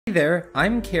Hey there,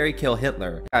 I'm Cary Kill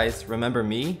Hitler. Guys, remember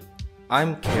me?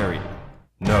 I'm Cary.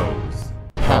 Nose.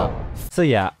 So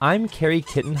yeah, I'm Cary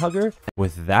Kitten Hugger.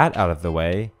 With that out of the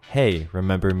way, hey,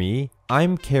 remember me?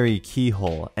 I'm Cary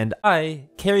Keyhole, and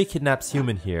Cary Kidnaps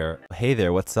Human here. Hey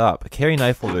there, what's up? Cary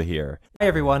Knife Holder here. Hi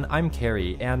everyone, I'm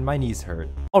Cary, and my knees hurt.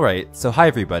 Alright, so hi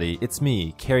everybody, it's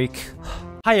me,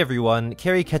 Hi everyone,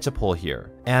 Cary Ketchup Hole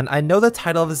here. And I know the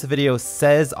title of this video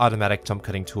says Automatic Jump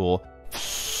Cutting Tool,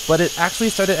 but it actually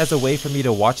started as a way for me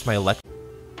to watch my lecture.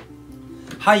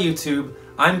 Hi YouTube,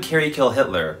 I'm Cary Kill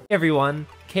Hitler. Hey everyone,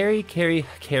 Cary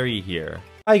here.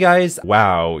 Hi guys!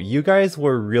 Wow, you guys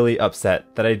were really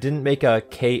upset that I didn't make a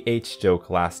KH joke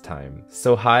last time.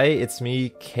 So hi, it's me,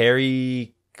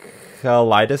 Cary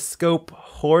Kaleidoscope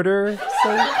Hoarder?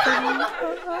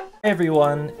 Hi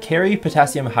everyone, Cary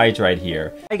Potassium Hydride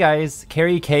here. Hi guys,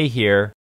 Cary K here.